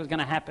doubt this was going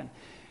to happen.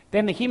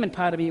 Then the human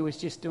part of me was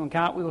just doing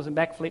cartwheels and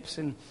backflips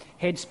and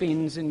head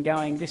spins and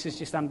going, this is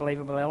just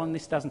unbelievable, Ellen.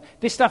 This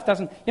stuff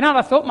doesn't... You know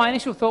what I thought? My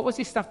initial thought was,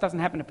 this stuff doesn't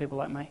happen to people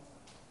like me.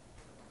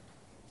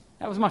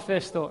 That was my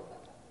first thought.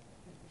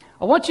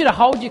 I want you to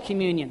hold your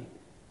communion.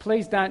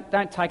 Please don't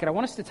take it. I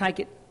want us to take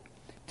it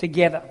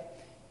together.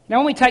 Now,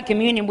 when we take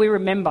communion, we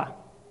remember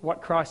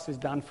what Christ has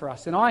done for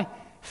us. And I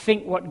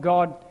think what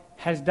God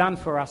has done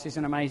for us is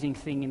an amazing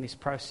thing in this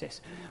process.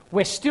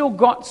 We've still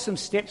got some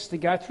steps to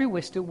go through.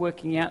 We're still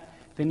working out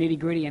the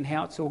nitty-gritty and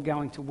how it's all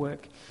going to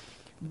work.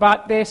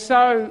 But they're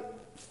so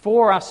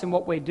for us and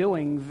what we're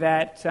doing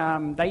that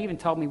they even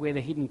told me where the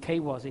hidden key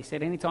was. He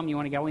said, anytime you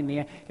want to go in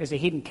there, there's a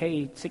hidden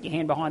key. Stick your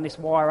hand behind this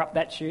wire up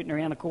that chute and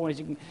around the corners.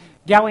 You can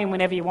go in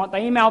whenever you want.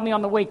 They emailed me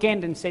on the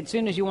weekend and said, as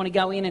soon as you want to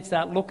go in and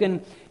start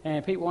looking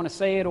and people want to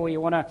see it or you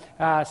want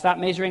to start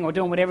measuring or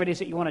doing whatever it is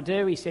that you want to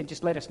do, he said,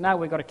 just let us know.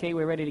 We've got a key.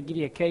 We're ready to give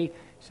you a key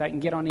so you can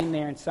get on in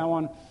there and so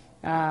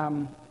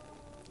on.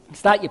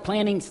 Start your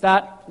planning.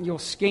 Start your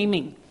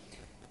scheming.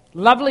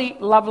 Lovely,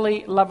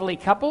 lovely, lovely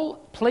couple.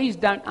 Please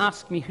don't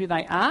ask me who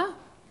they are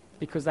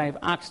because they have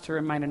asked to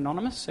remain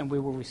anonymous and we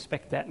will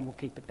respect that and we'll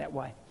keep it that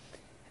way.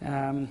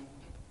 But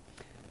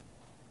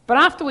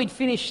after we'd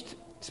finished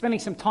spending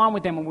some time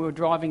with them and we were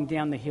driving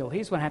down the hill,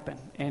 here's what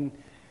happened. And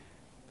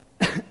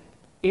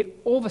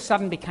it all of a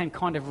sudden became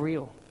kind of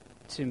real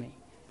to me.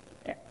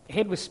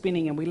 Head was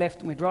spinning and we left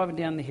and we're driving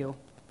down the hill.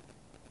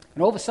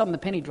 And all of a sudden the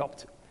penny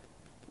dropped.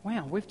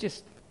 Wow, we've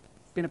just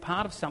been a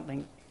part of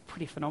something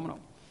pretty phenomenal.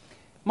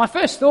 My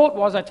first thought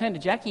was, I turned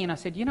to Jackie and I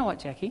said, you know what,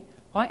 Jackie?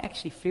 I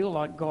actually feel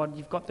like, God,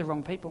 you've got the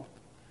wrong people.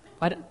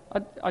 I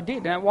did.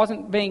 And it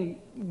wasn't being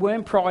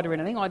worm pride or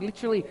anything. I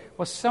literally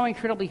was so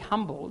incredibly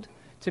humbled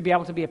to be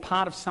able to be a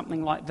part of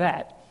something like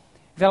that.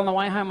 Then on the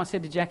way home, I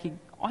said to Jackie,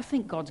 I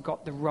think God's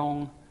got the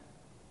wrong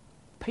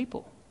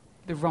people.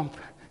 The wrong,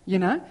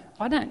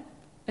 I don't.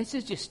 This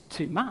is just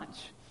too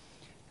much.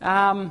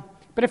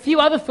 But a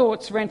few other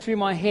thoughts ran through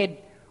my head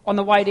on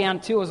the way down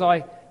too as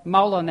I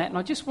mull on that. And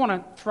I just want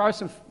to throw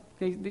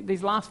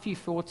these last few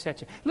thoughts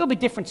at you. A little bit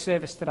different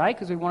service today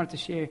because we wanted to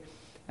share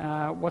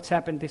what's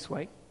happened this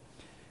week.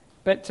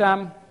 But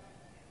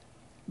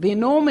the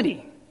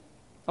enormity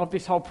of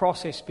this whole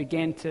process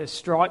began to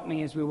strike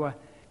me as we were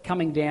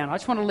coming down. I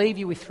just want to leave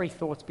you with three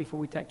thoughts before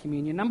we take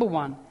communion. Number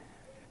one,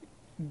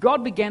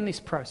 God began this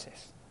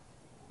process.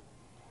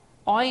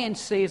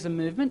 INC as a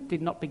movement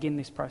did not begin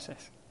this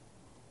process.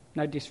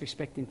 No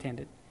disrespect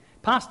intended.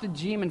 Pastor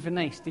Jim and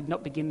Venice did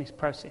not begin this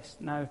process.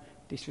 No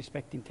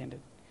disrespect intended.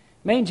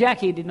 Me and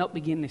Jackie did not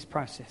begin this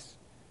process.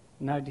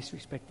 No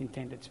disrespect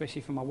intended,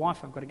 especially for my wife.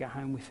 I've got to go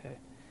home with her.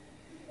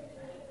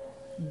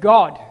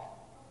 God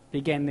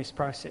began this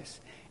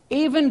process.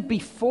 Even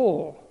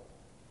before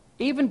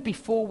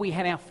we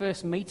had our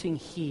first meeting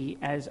here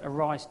as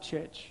Arise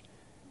Church,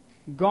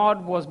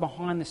 God was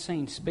behind the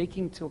scenes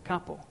speaking to a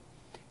couple,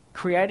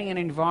 creating an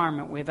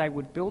environment where they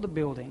would build a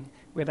building,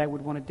 where they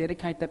would want to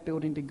dedicate that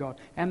building to God.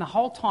 And the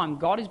whole time,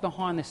 God is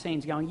behind the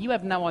scenes going, you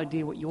have no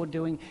idea what you're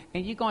doing,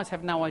 and you guys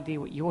have no idea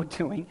what you're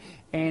doing,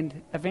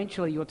 and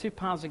eventually your two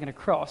paths are going to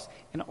cross,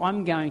 and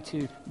I'm going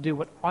to do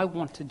what I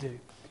want to do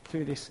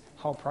through this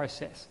whole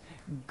process.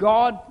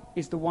 God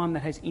is the one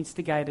that has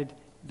instigated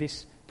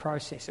this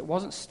process. It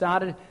wasn't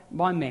started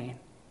by man.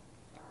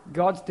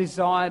 God's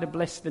desire to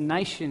bless the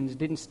nations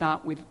didn't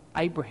start with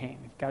Abraham.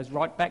 It goes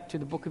right back to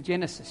the book of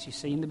Genesis. You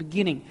see in the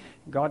beginning,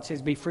 God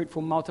says, be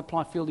fruitful,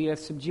 multiply, fill the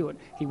earth, subdue it.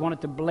 He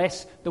wanted to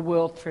bless the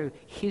world through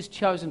his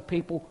chosen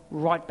people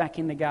right back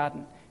in the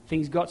garden.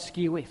 Things got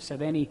skew-if, so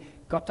then he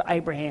got to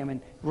Abraham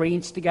and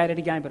reinstigated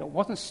again. But it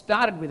wasn't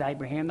started with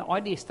Abraham. The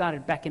idea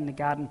started back in the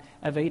Garden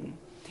of Eden.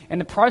 And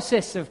the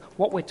process of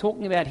what we're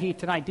talking about here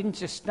today didn't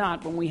just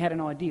start when we had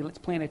an idea, let's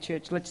plant a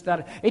church, let's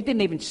start it. It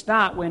didn't even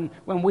start when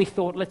we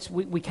thought,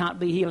 we can't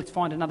be here, let's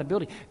find another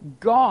building.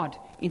 God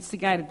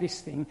instigated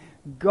this thing.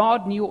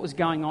 God knew what was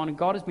going on, and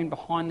God has been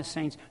behind the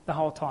scenes the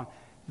whole time.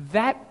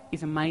 That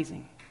is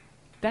amazing.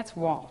 That's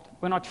wild.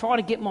 When I try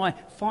to get my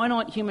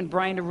finite human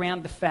brain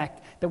around the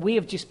fact that we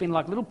have just been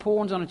like little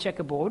pawns on a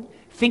checkerboard,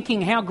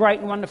 thinking how great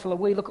and wonderful are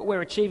we, look at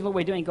we're achieving what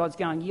we're doing, God's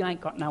going, you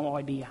ain't got no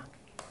idea.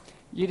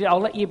 I'll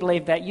let you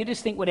believe that. You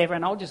just think whatever,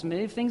 and I'll just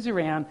move things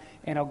around,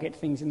 and I'll get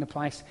things in the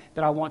place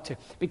that I want to.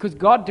 Because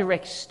God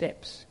directs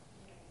steps.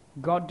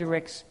 God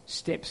directs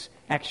steps,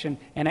 action,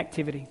 and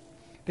activity.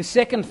 The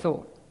second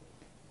thought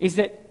is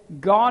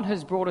that God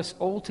has brought us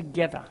all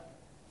together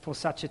for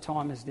such a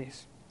time as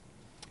this.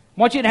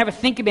 I want you to have a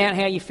think about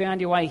how you found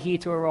your way here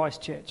to Arise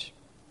Church.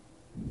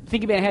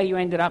 Think about how you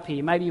ended up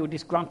here. Maybe you were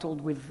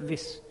disgruntled with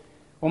this.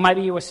 Or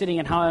maybe you were sitting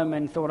at home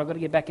and thought, I've got to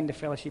get back into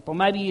fellowship. Or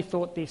maybe you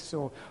thought this,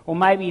 or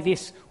maybe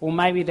this, or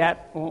maybe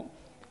that. Or,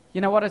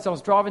 you know what, as I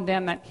was driving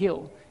down that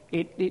hill,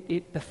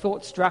 the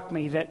thought struck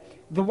me that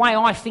the way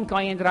I think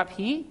I ended up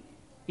here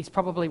is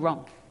probably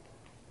wrong.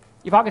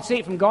 If I could see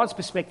it from God's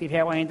perspective,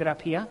 how I ended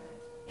up here,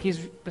 his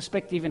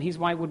perspective and his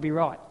way would be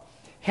right.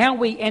 How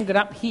we ended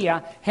up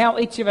here, how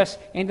each of us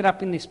ended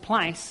up in this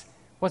place,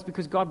 was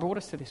because God brought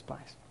us to this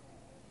place.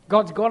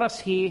 God's got us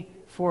here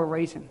for a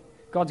reason.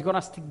 God's got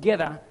us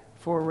together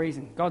for a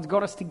reason. God's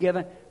got us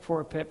together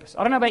for a purpose.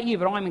 I don't know about you,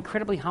 but I'm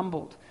incredibly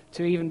humbled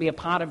to even be a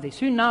part of this.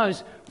 Who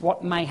knows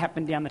what may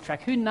happen down the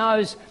track? Who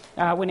knows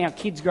when our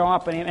kids grow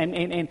up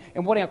and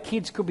what our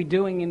kids could be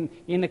doing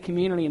in the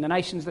community, in the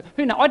nations?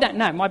 Who knows? I don't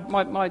know.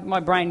 My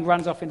brain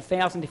runs off in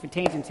 1,000 different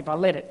tangents if I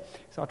let it.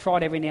 So I try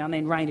to every now and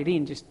then rein it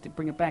in just to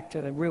bring it back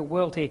to the real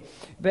world here.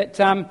 But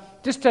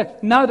just to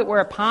know that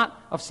we're a part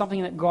of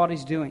something that God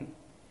is doing.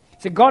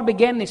 So God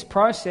began this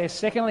process.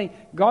 Secondly,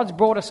 God's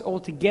brought us all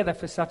together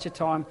for such a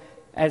time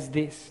as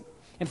this.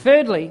 And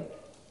thirdly,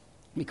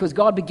 because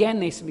God began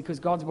this and because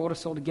God's brought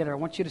us all together, I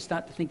want you to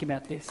start to think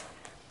about this.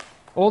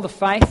 All the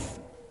faith,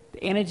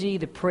 the energy,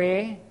 the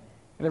prayer,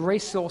 the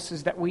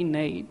resources that we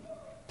need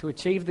to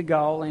achieve the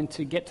goal and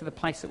to get to the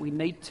place that we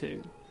need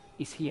to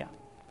is here.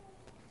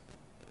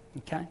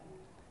 Okay?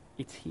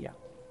 It's here.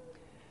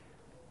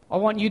 I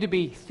want you to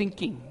be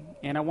thinking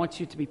and I want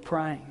you to be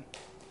praying.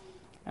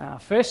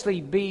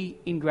 Firstly, be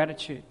in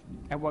gratitude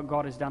at what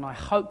God has done. I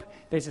hope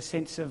there's a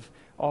sense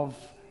of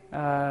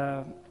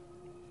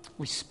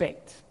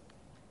respect.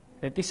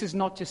 That this is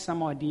not just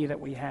some idea that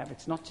we have.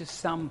 It's not just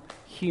some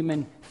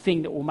human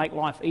thing that will make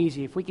life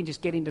easier. If we can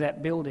just get into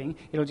that building,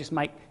 it'll just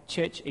make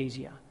church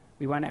easier.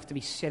 We won't have to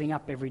be setting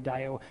up every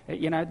day. Or,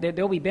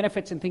 there'll be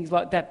benefits and things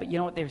like that, but you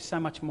know what? There's so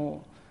much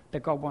more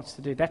that God wants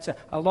to do. That's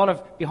a lot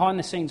of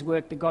behind-the-scenes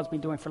work that God's been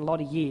doing for a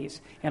lot of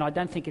years, and I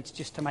don't think it's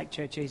just to make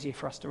church easier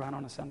for us to run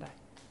on a Sunday.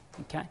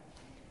 Okay?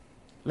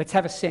 Let's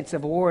have a sense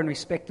of awe and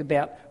respect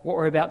about what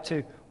we're about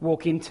to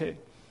walk into.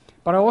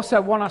 But I also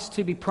want us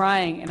to be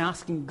praying and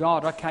asking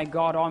God, okay,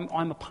 God,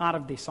 I'm a part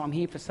of this. I'm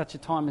here for such a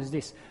time as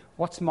this.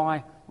 What's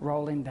my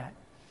role in that?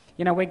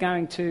 We're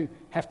going to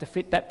have to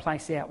fit that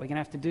place out. We're going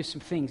to have to do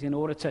some things in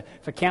order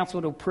for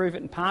council to approve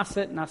it and pass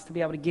it and us to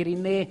be able to get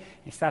in there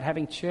and start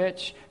having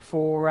church,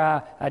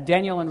 for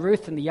Daniel and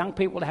Ruth and the young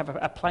people to have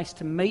a place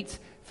to meet,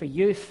 for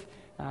youth,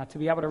 to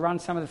be able to run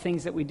some of the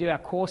things that we do, our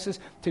courses,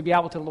 to be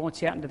able to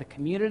launch out into the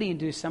community and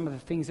do some of the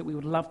things that we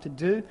would love to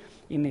do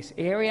in this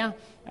area.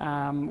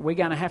 We're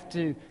going to have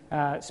to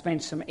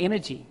spend some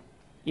energy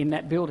in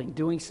that building,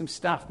 doing some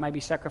stuff, maybe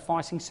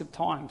sacrificing some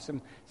time,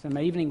 some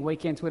evening,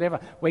 weekends, whatever.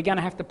 We're going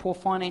to have to pour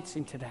finance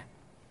into that,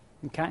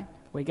 okay?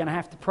 We're going to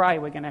have to pray.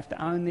 We're going to have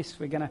to own this.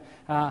 We're going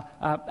to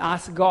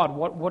ask God,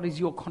 what is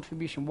your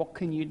contribution? What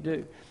can you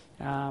do?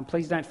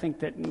 Please don't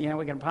think that we're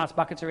going to pass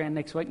buckets around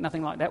next week.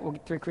 Nothing like that. We'll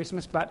get through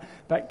Christmas. But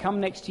come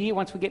next year,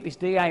 once we get this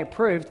DA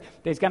approved,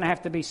 there's going to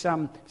have to be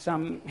some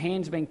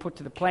hands being put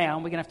to the plough, and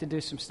we're going to have to do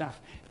some stuff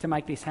to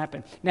make this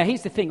happen. Now,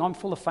 here's the thing. I'm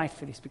full of faith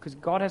for this because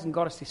God hasn't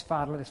got us this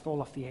far to let us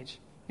fall off the edge.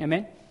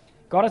 Amen?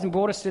 God hasn't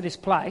brought us to this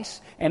place,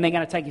 and they're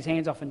going to take his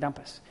hands off and dump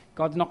us.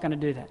 God's not going to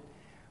do that.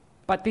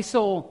 But this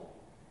all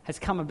has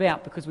come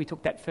about because we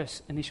took that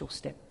first initial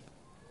step.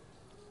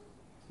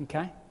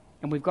 Okay?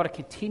 And we've got to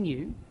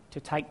continue to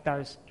take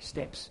those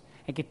steps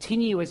and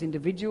continue as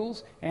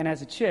individuals and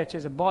as a church,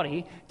 as a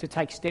body, to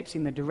take steps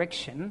in the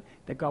direction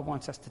that God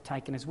wants us to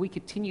take. And as we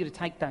continue to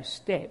take those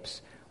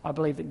steps, I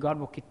believe that God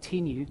will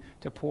continue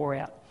to pour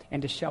out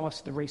and to show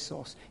us the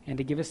resource and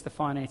to give us the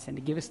finance and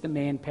to give us the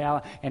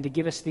manpower and to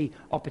give us the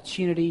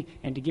opportunity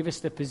and to give us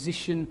the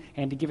position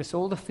and to give us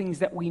all the things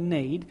that we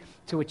need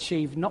to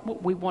achieve not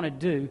what we want to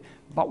do,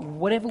 but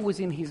whatever was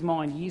in his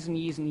mind years and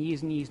years and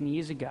years and years and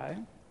years ago,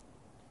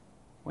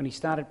 when he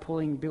started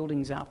pulling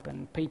buildings up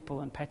and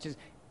people and patches.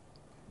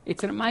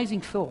 It's an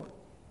amazing thought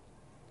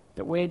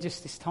that we're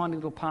just this tiny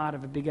little part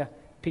of a bigger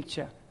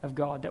picture of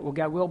God that will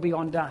go well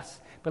beyond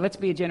us. But let's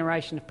be a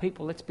generation of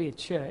people, let's be a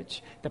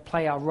church that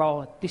play our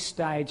role at this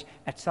stage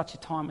at such a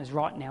time as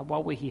right now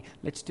while we're here.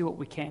 Let's do what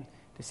we can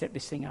to set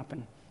this thing up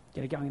and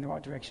get it going in the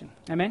right direction.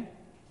 Amen?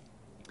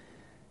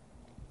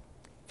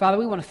 Father,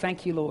 we want to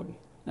thank you, Lord.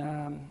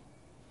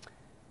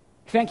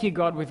 Thank you,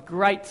 God, with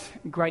great,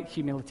 great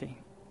humility,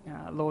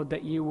 Lord,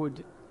 that you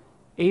would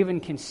even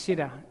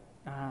consider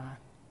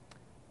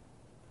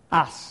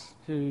us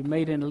who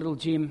meet in a little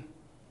gym,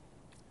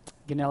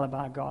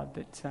 Ginelabar, God,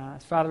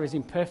 that, Father, as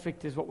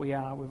imperfect as what we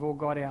are, we've all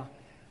got our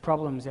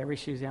problems, our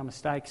issues, our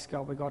mistakes,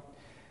 God. We've got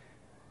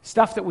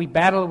stuff that we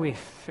battle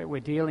with, that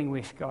we're dealing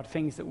with, God,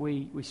 things that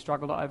we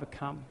struggle to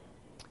overcome,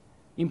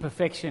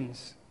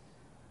 imperfections,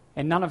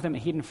 and none of them are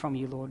hidden from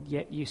you, Lord,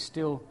 yet you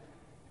still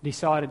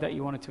decided that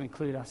you wanted to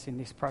include us in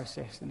this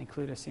process and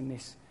include us in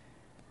this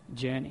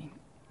journey.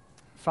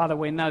 Father,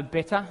 we're no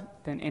better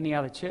than any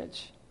other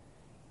church.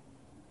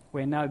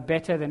 We're no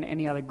better than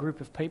any other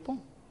group of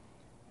people,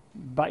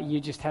 but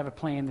you just have a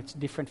plan that's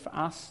different for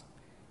us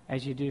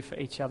as you do for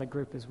each other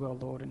group as well,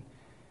 Lord. And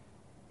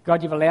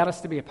God, you've allowed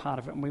us to be a part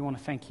of it, and we want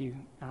to thank you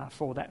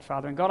for that,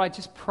 Father. And God, I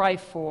just pray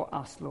for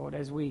us, Lord,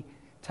 as we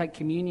take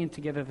communion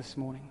together this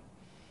morning.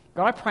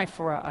 God, I pray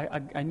for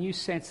a new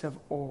sense of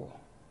awe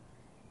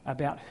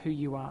about who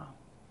you are.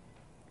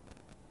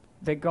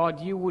 That, God,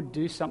 you would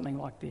do something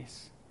like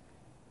this.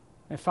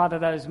 And Father,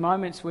 those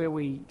moments where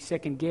we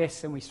second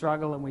guess and we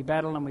struggle and we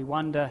battle and we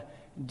wonder,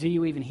 do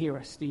you even hear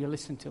us? Do you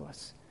listen to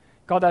us?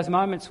 God, those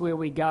moments where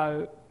we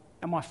go,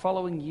 am I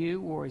following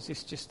you, or is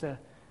this just a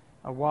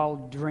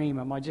wild dream?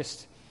 Am I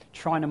just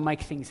trying to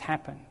make things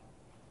happen?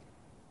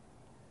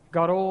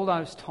 God, all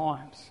those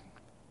times,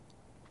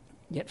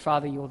 yet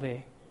Father, you're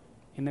there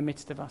in the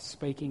midst of us,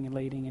 speaking and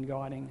leading and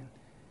guiding.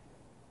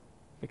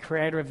 The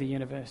creator of the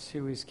universe,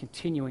 who is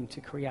continuing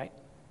to create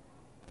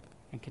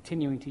and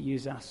continuing to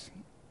use us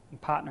and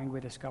partnering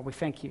with us, God. We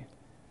thank you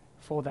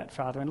for that,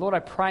 Father. And Lord, I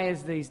pray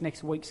as these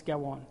next weeks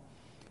go on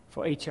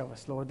for each of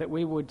us, Lord, that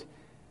we would,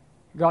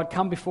 God,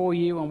 come before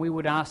you and we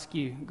would ask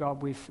you,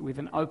 God, with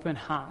an open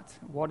heart,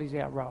 what is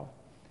our role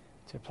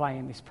to play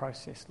in this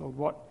process,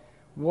 Lord?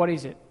 What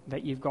is it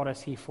that you've got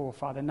us here for,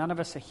 Father? None of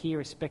us are here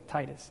as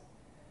spectators.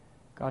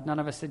 God, none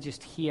of us are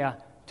just here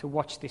to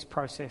watch this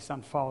process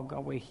unfold.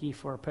 God, we're here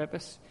for a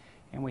purpose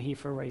and we're here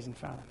for a reason,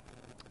 Father.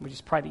 We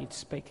just pray that you'd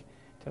speak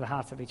to the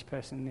hearts of each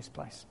person in this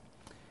place.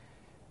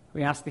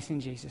 We ask this in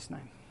Jesus'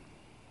 name.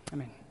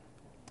 Amen.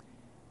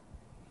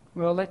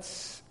 Well,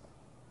 let's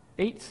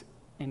eat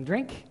and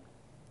drink.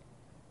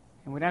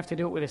 And we don't have to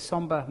do it with a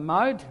somber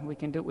mode. We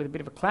can do it with a bit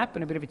of a clap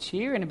and a bit of a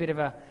cheer and a bit of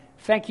a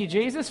thank you,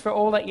 Jesus, for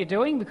all that you're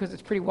doing, because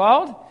it's pretty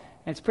wild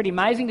and it's pretty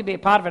amazing to be a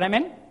part of it.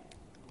 Amen.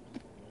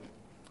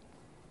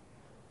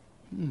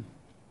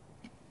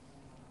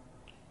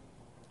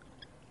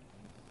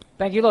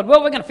 Thank you, Lord.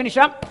 Well, we're going to finish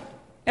up.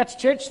 That's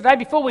church today.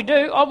 Before we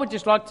do, I would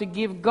just like to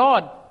give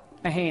God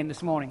a hand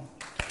this morning.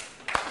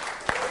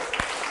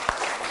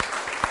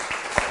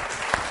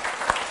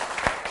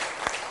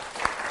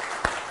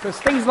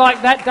 Because things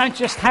like that don't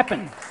just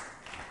happen.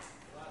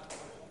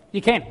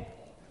 You can. You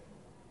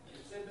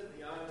said that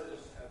the owners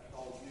have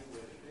told you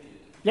where to be.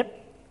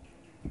 Yep.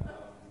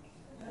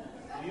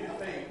 Do you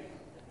think,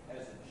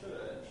 as a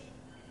church,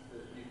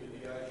 that you could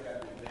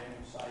negotiate with them,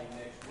 say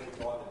next week,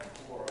 either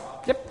before or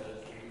after Yep.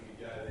 Thursday, you could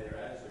go there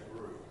as a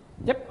group?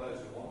 Yep. Those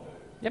who want to.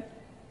 Yep.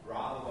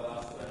 Rather than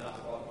us turn up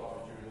one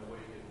time during the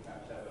week and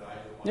perhaps have an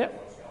aid or Yep.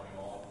 what's going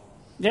on.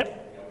 Yep. You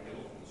know, we can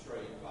look in the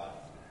street, but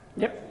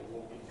Yep. actually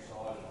walk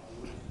inside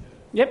and do it.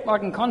 Yep, I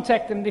can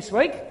contact them this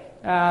week.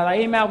 They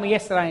emailed me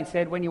yesterday and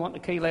said, when you want the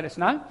key, let us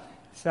know.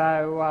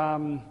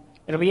 So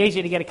it'll be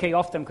easier to get a key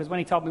off them, because when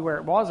he told me where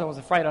it was, I was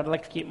afraid I'd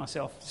electrocute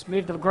myself. Just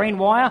move the green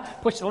wire,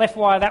 push the left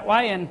wire that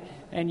way,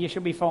 and you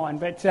should be fine.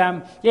 But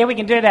yeah, we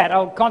can do that.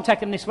 I'll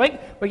contact them this week.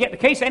 We get the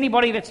key, so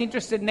anybody that's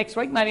interested next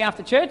week, maybe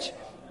after church,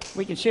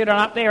 we can shoot on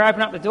up there,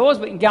 open up the doors,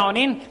 we can go on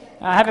in,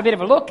 have a bit of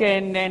a look,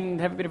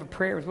 and have a bit of a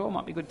prayer as well.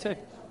 Might be good too.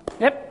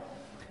 Yep.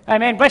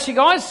 Amen. Bless you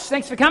guys.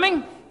 Thanks for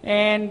coming.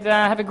 And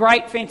have a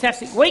great,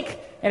 fantastic week.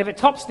 And if it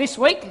tops this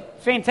week,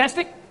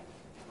 fantastic.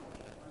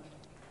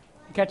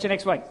 Catch you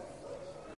next week.